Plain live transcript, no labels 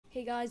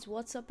Hey guys,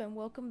 what's up and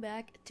welcome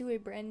back to a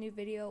brand new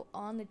video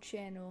on the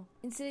channel.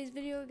 In today's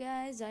video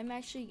guys, I'm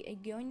actually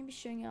going to be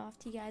showing off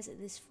to you guys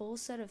this full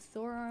set of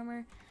Thor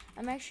armor.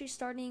 I'm actually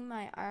starting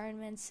my Iron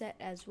Man set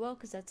as well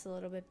because that's a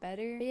little bit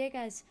better. But yeah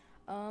guys,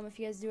 if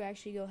you guys do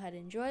actually go ahead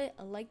and enjoy it,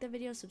 like the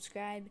video,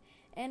 subscribe,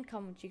 and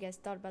comment what you guys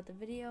thought about the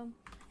video.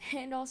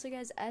 And also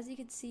guys, as you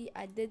can see,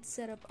 I did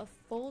set up a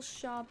full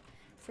shop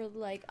for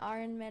like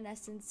Iron Man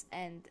essence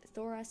and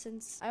Thor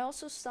essence. I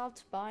also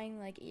stopped buying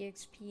like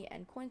EXP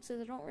and coins, so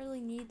I don't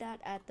really need that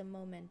at the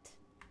moment.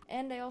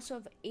 And I also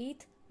have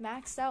 8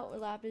 maxed out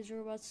lapis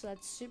robots, so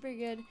that's super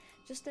good,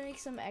 just to make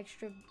some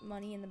extra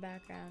money in the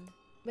background.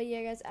 But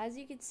yeah guys, as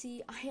you can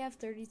see, I have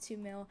 32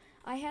 mil.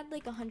 I had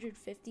like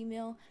 150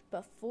 mil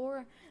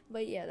before,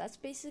 but yeah, that's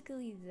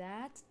basically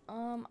that.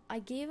 I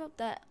gave up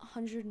that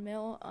 100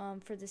 mil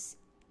for this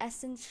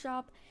essence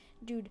shop.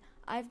 Dude,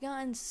 I've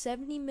gotten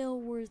 70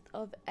 mil worth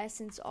of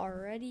essence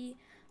already.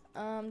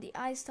 The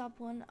Ice Top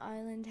 1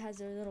 island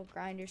has a little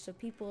grinder, so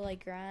people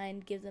like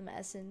grind, give them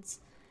essence,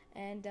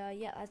 and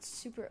yeah, that's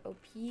super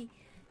OP.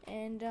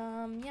 And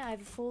yeah, I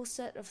have a full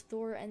set of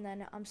Thor, and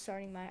then I'm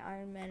starting my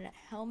Iron Man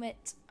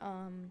helmet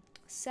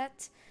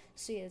set.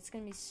 So yeah, it's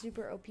gonna be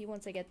super OP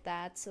once I get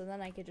that. So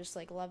then I could just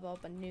like level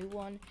up a new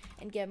one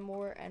and get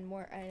more and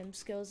more item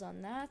skills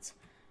on that.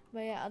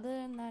 But yeah, other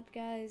than that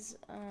guys,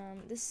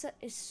 this set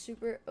is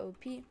super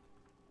OP.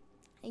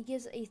 It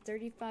gives a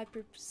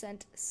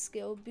 35%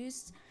 skill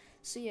boost.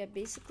 So yeah,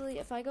 basically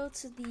if I go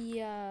to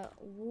the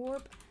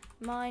warp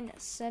mine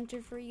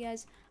center for you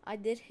guys, I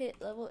did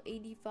hit level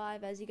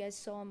 85 as you guys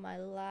saw in my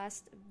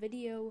last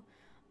video.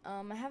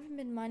 I haven't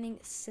been mining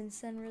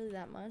since then really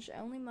that much. I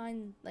only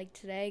mined like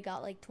today,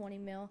 got like 20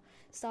 mil,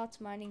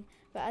 stopped mining.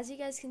 But as you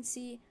guys can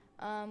see,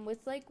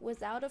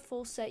 without a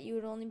full set, you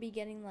would only be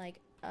getting like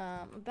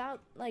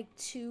about like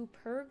 2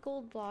 per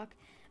gold block.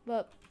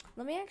 But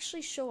let me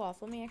actually show off.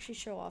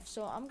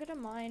 So I'm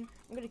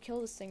gonna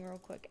kill this thing real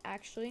quick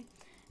actually,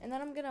 and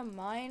then I'm gonna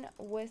mine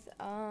with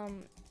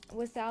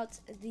without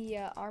the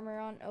armor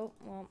on. Oh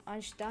well, I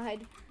just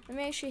died. Let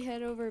me actually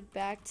head over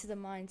back to the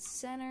mine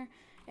center,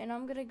 and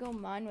I'm gonna go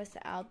mine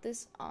without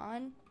this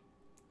on,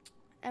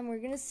 and we're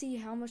gonna see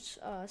how much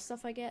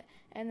stuff I get,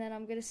 and then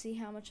I'm gonna see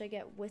how much I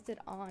get with it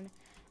on.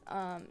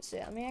 So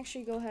yeah, let me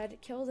actually go ahead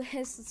and kill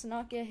this. Let's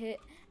not get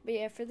hit. But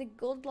yeah, for the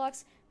gold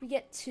blocks we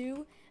get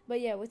 2. But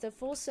yeah, with a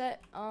full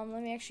set,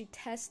 let me actually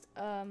test.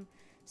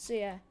 So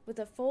yeah, with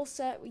a full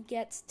set we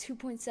get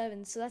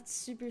 2.7. So that's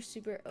super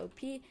OP.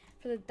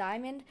 For the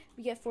diamond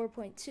we get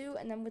 4.2,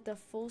 and then with the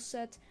full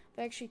set, if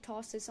I actually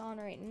toss this on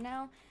right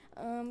now,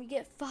 we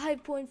get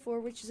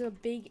 5.4, which is a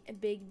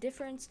big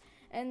difference.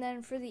 And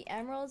then for the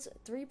emeralds,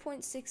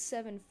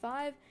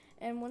 3.675.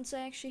 And once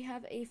I actually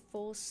have a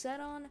full set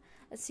on,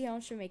 let's see how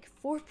much I make.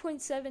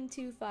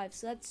 4.725.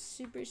 So that's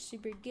super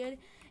good.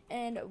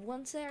 And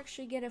once I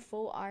actually get a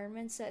full Iron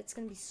Man set, it's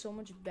gonna be so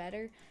much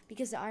better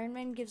because the Iron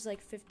Man gives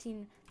like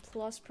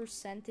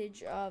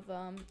 15+% of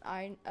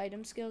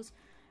item skills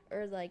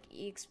or like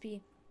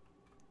EXP.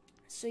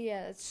 So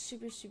yeah, that's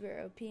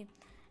super OP.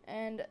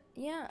 And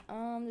yeah,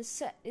 this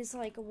set is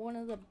like one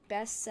of the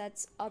best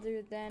sets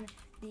other than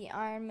the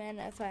Iron Man.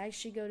 If I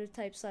actually go to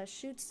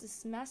type/shoots,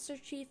 this Master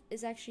Chief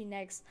is actually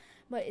next,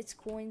 but it's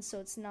coins, so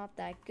it's not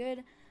that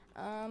good.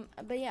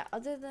 But yeah,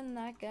 other than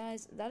that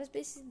guys, that is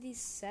basically the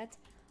set.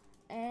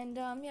 And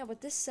yeah, with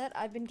this set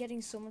I've been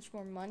getting so much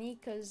more money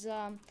because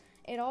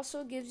it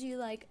also gives you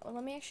like, well,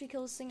 let me actually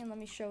kill this thing and let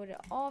me show it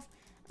off.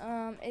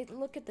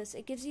 Look at this,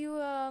 it gives you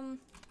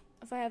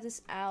if I have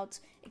this out,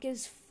 it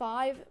gives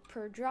 5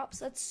 per drop,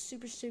 so that's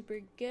super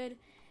good.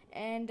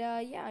 And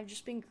yeah, I've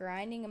just been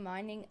grinding and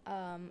mining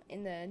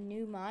in the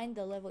new mine,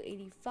 the level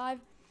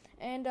 85.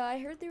 And I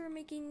heard they were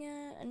making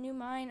a new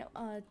mine,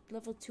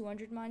 level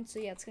 200 mine, so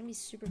yeah, it's gonna be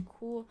super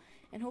cool.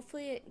 And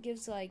hopefully it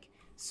gives like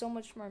so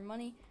much more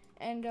money.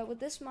 And with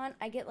this mine,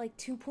 I get like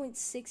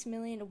 2.6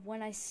 million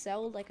when I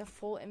sell like a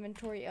full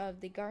inventory of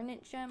the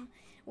garnet gem,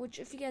 which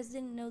if you guys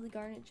didn't know, the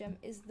garnet gem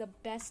is the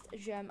best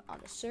gem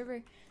on the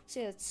server. So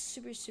yeah, that's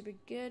super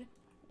good.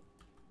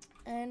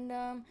 And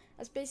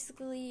that's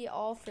basically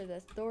all for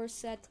the Thor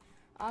set.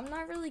 I'm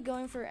not really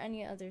going for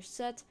any other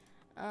set.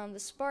 The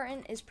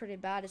Spartan is pretty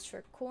bad. It's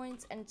for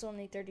coins, and it's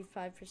only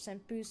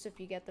 35% boost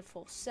if you get the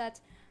full set.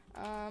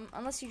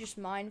 Unless you just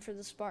mine for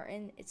the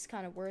Spartan, it's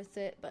kind of worth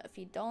it, but if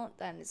you don't,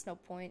 then it's no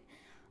point.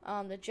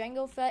 The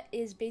Django Fett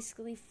is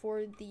basically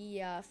for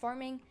the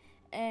farming,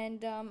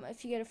 and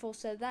if you get a full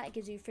set of that, it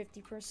gives you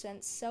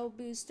 50% cell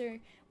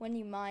booster when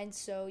you mine.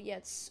 So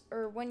yeah,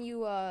 or when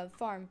you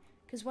farm,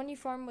 because when you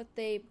farm with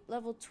a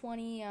level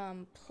 20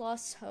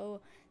 plus hoe,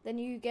 then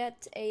you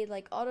get a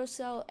like auto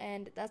cell,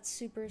 and that's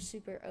super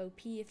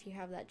OP if you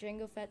have that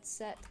Django Fett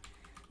set.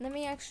 Let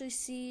me actually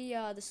see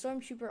the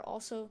Stormtrooper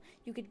also.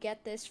 You could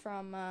get this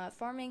from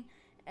farming,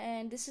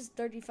 and this is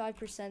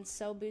 35%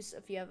 cell boost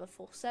if you have a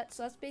full set.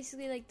 So that's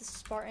basically like the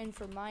Spartan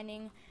for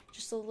mining,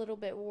 just a little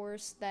bit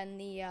worse than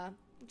the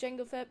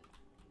Django Fett.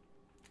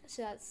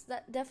 So that's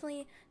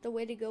definitely the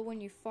way to go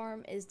when you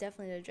farm, is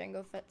definitely the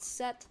Django Fett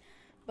set.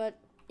 But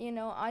you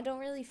know, I don't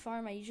really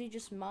farm. I usually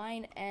just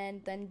mine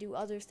and then do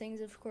other things,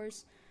 of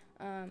course,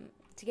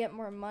 to get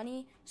more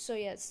money. So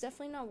yeah, it's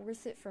definitely not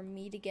worth it for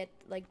me to get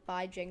like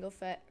buy Jango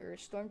Fett or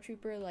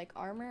Stormtrooper like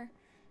armor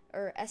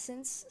or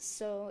essence.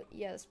 So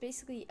yeah, it's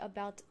basically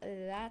about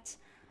that.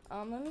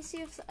 Let me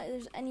see if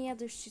there's any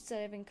other suits that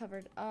I haven't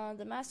covered.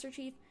 The Master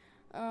Chief.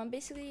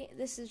 Basically,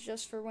 this is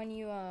just for when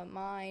you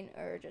mine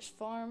or just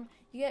farm.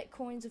 You get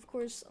coins, of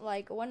course.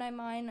 Like when I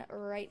mine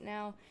right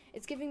now,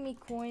 it's giving me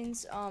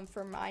coins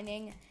for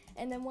mining,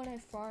 and then when I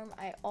farm,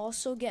 I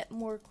also get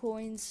more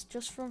coins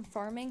just from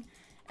farming.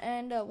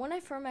 And when I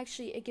farm,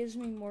 actually, it gives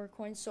me more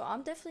coins. So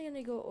I'm definitely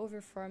gonna go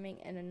over farming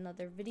in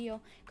another video,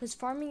 because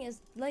farming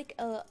is like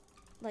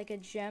a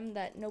gem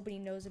that nobody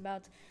knows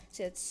about.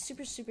 So it's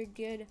super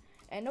good.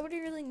 And nobody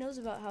really knows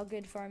about how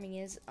good farming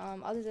is,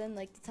 other than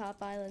like the top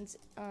islands.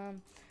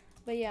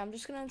 But yeah, I'm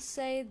just gonna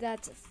say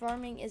that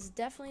farming is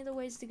definitely the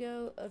ways to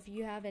go. If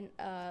you haven't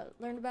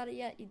learned about it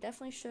yet, you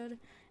definitely should,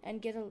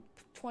 and get a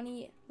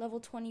level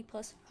 20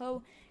 plus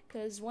hoe,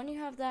 because when you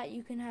have that,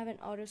 you can have an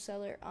auto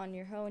seller on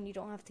your hoe, and you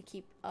don't have to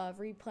keep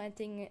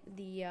replanting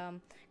the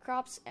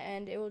crops,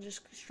 and it will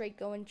just straight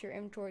go into your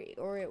inventory,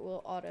 or it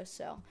will auto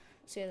sell.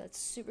 So yeah, that's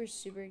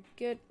super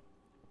good.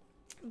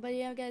 But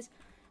yeah, guys.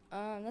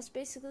 That's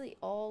basically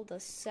all the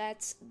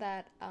sets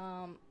that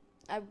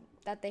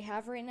that they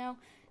have right now.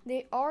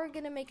 They are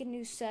gonna make a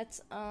new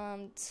set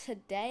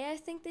today, I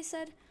think they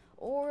said,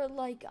 or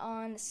like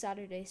on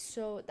Saturday.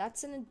 So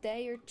that's in a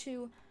day or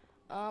two.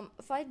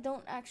 If I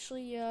don't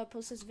actually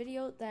post this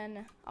video,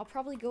 then I'll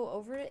probably go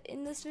over it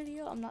in this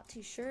video. I'm not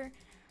too sure,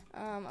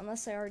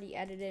 unless I already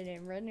edited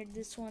and rendered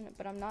this one,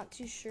 but I'm not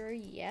too sure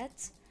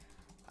yet.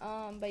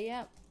 But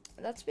yeah.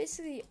 That's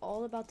basically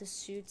all about the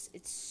suits.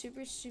 It's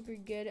super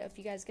good if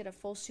you guys get a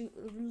full suit.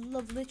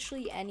 Love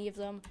literally any of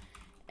them.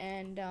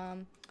 And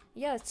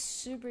yeah, it's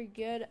super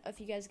good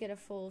if you guys get a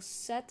full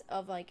set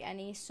of like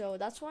any. So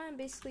that's why I'm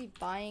basically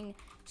buying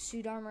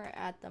suit armor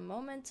at the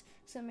moment.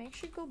 So make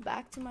sure to go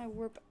back to my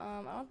warp.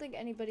 I don't think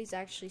anybody's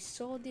actually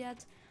sold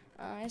yet.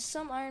 There's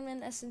some Iron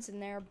Man essence in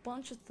there, a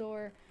bunch of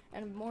Thor,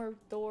 and more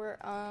Thor.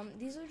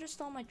 These are just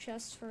all my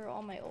chests for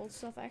all my old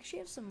stuff. I actually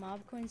have some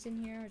mob coins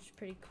in here, which is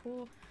pretty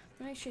cool.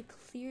 I'm gonna actually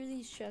clear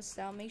these chests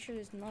out, make sure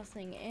there's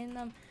nothing in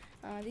them.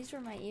 These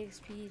were my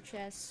EXP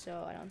chests,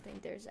 so I don't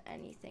think there's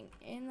anything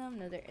in them.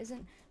 No, there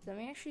isn't. So let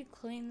me actually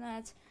claim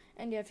that.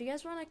 And yeah, if you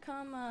guys want to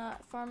come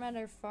farm at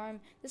our farm,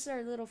 this is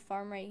our little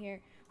farm right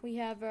here. We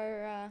have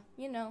our,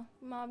 you know,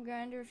 mob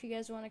grinder. If you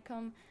guys want to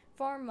come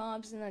farm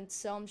mobs and then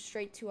sell them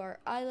straight to our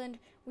island.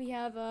 We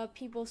have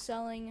people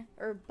selling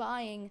or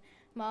buying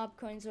mob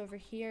coins over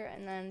here,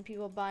 and then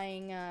people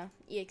buying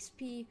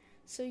EXP.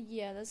 So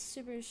yeah, that's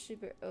super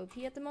OP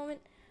at the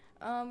moment.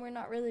 We're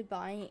not really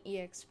buying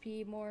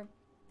EXP more.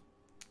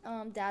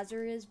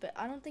 Dazzler is, but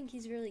I don't think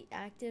he's really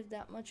active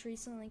that much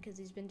recently because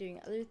he's been doing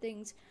other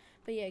things.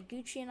 But yeah,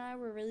 Gucci and I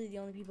were really the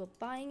only people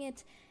buying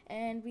it,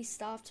 and we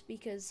stopped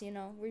because, you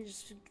know, we're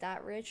just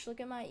that rich. Look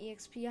at my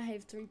EXP, I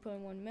have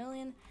 3.1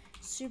 million,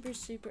 super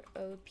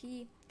OP.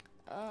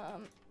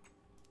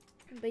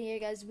 But yeah,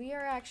 guys, we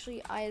are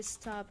actually IS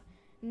top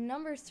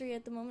number 3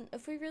 at the moment,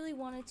 if we really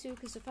wanted to,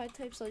 because if I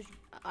type slash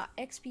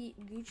XP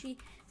Gucci,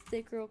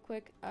 think real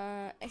quick,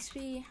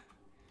 XP,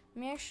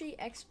 let me actually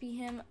XP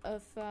him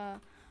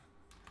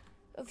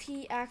if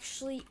he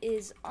actually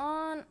is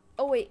on.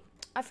 Oh wait,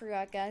 I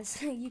forgot,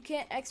 guys. You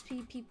can't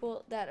XP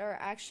people that are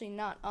actually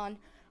not on.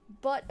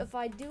 But if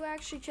I do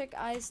actually check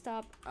IS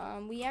top,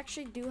 we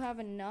actually do have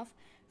enough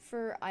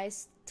for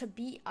IS to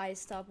beat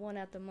IS top 1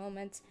 at the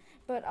moment.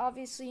 But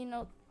obviously, you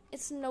know,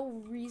 it's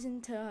no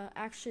reason to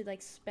actually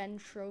like spend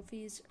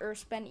trophies or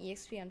spend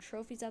EXP on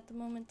trophies at the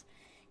moment,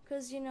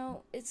 because, you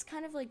know, it's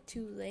kind of like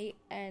too late,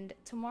 and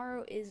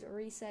tomorrow is a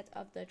reset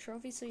of the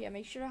trophy. So yeah,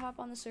 make sure to hop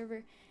on the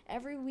server.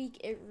 Every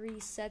week it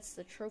resets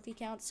the trophy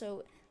count,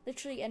 so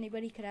literally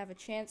anybody could have a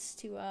chance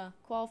to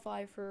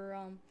qualify for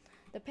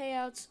the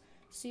payouts.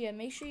 So yeah,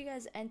 make sure you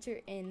guys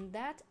enter in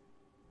that.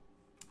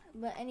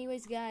 But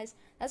anyways, guys,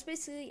 that's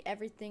basically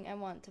everything I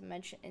want to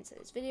mention into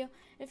this video.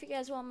 If you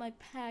guys want my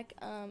pack,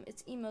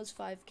 it's Emo's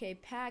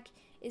 5K pack.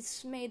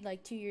 It's made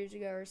like 2 years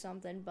ago or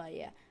something, but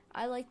yeah,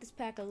 I like this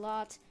pack a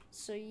lot.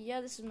 So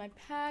yeah, this is my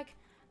pack.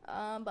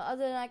 But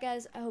other than that,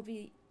 guys, I hope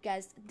you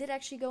guys did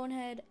actually go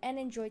ahead and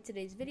enjoy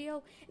today's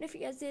video. And if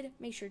you guys did,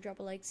 make sure to drop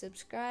a like,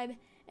 subscribe,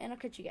 and I'll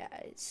catch you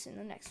guys in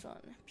the next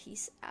one.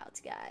 Peace out,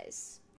 guys.